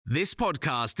This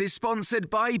podcast is sponsored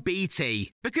by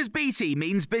BT, because BT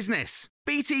means business.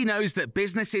 BT knows that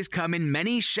businesses come in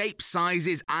many shapes,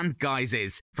 sizes and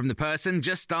guises, from the person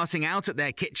just starting out at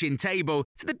their kitchen table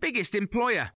to the biggest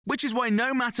employer, which is why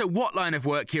no matter what line of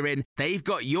work you're in, they've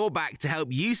got your back to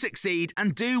help you succeed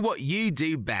and do what you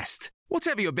do best.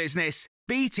 Whatever your business,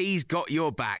 BT's got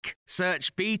your back.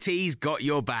 Search BT's got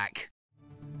your back.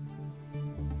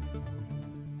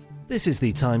 This is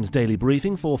the Times Daily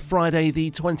Briefing for Friday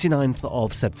the 29th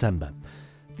of September.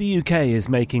 The UK is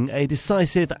making a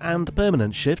decisive and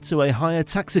permanent shift to a higher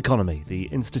tax economy, the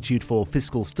Institute for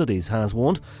Fiscal Studies has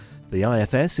warned. The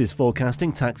IFS is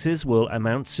forecasting taxes will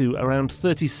amount to around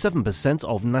 37%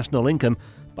 of national income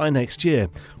by next year,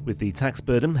 with the tax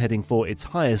burden heading for its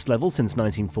highest level since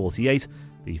 1948.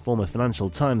 The former Financial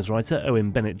Times writer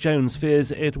Owen Bennett-Jones fears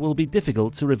it will be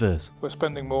difficult to reverse. We're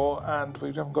spending more and we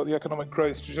haven't got the economic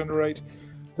growth to generate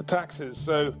the taxes.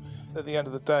 So at the end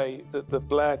of the day, the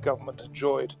Blair government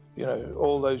enjoyed,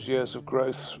 all those years of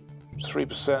growth,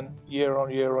 3% year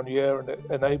on year on year, and it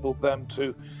enabled them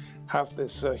to have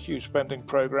this huge spending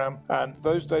programme, and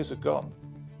those days are gone.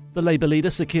 The Labour leader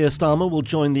Sir Keir Starmer will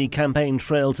join the campaign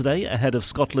trail today ahead of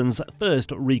Scotland's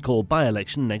first recall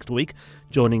by-election next week.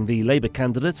 Joining the Labour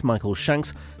candidate Michael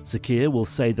Shanks, Sir Keir will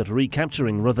say that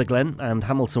recapturing Rutherglen and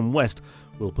Hamilton West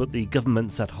will put the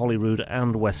governments at Holyrood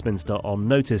and Westminster on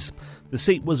notice. The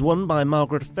seat was won by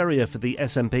Margaret Ferrier for the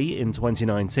SNP in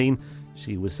 2019.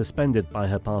 She was suspended by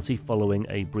her party following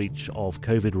a breach of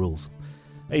COVID rules.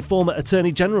 A former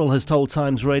Attorney General has told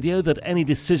Times Radio that any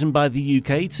decision by the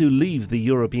UK to leave the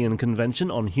European Convention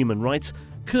on Human Rights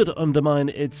could undermine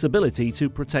its ability to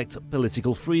protect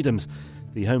political freedoms.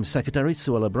 The Home Secretary,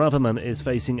 Suella Braverman, is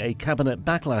facing a cabinet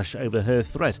backlash over her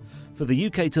threat for the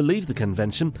UK to leave the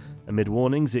convention, amid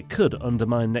warnings it could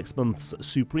undermine next month's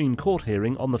Supreme Court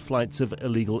hearing on the flights of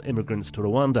illegal immigrants to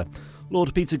Rwanda.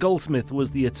 Lord Peter Goldsmith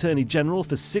was the Attorney General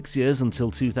for 6 years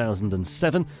until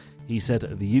 2007. He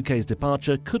said the UK's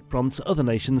departure could prompt other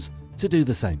nations to do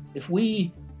the same. If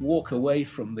we walk away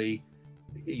from the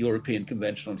European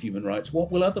Convention on Human Rights,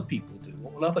 what will other people do?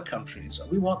 What will other countries?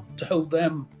 We want to hold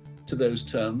them to those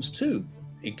terms too,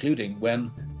 including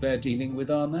when they're dealing with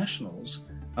our nationals.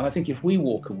 And I think if we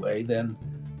walk away, then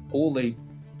all the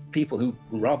people who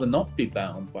would rather not be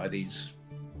bound by these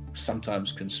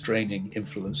sometimes constraining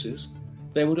influences,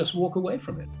 they will just walk away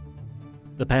from it.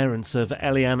 The parents of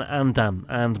Eliane Andam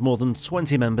and more than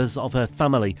 20 members of her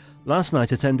family last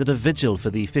night attended a vigil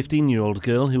for the 15-year-old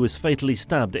girl who was fatally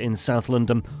stabbed in South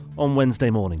London on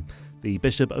Wednesday morning. The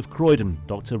Bishop of Croydon,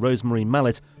 Dr. Rosemary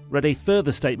Mallet, read a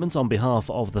further statement on behalf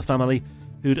of the family,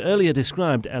 who'd earlier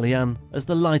described Eliane as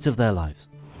the light of their lives.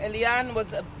 Eliane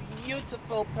was a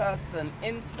beautiful person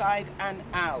inside and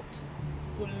out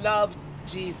who loved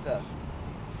Jesus.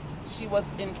 She was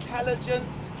intelligent,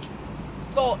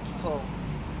 thoughtful,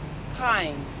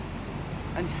 kind,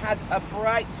 and had a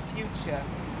bright future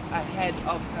ahead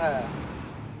of her.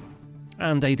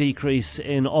 And a decrease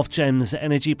in Ofgem's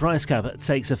energy price cap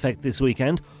takes effect this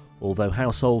weekend, although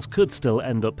households could still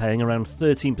end up paying around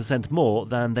 13% more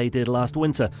than they did last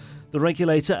winter. The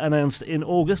regulator announced in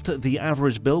August the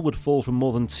average bill would fall from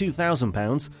more than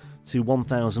 £2,000 to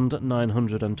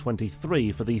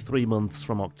 £1,923 for the 3 months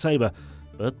from October,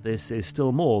 but this is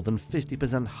still more than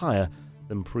 50% higher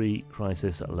than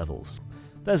pre-crisis levels.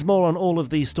 There's more on all of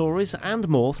these stories and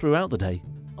more throughout the day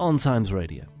on Times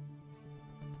Radio.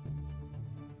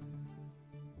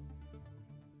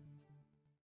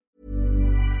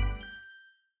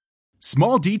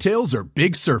 Small details are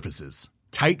big surfaces.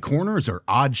 Tight corners are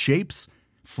odd shapes.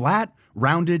 Flat,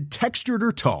 rounded, textured,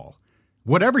 or tall.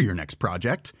 Whatever your next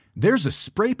project, there's a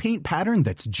spray paint pattern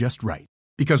that's just right.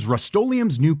 Because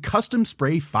Rust-Oleum's new Custom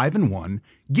Spray 5-in-1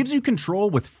 gives you control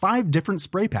with 5 different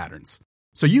spray patterns.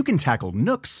 So you can tackle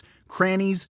nooks,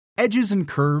 crannies, edges, and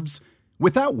curves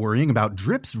without worrying about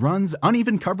drips, runs,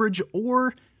 uneven coverage,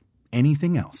 or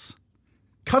anything else.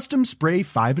 Custom Spray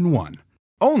 5-in-1.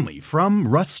 Only from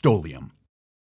Rust-Oleum.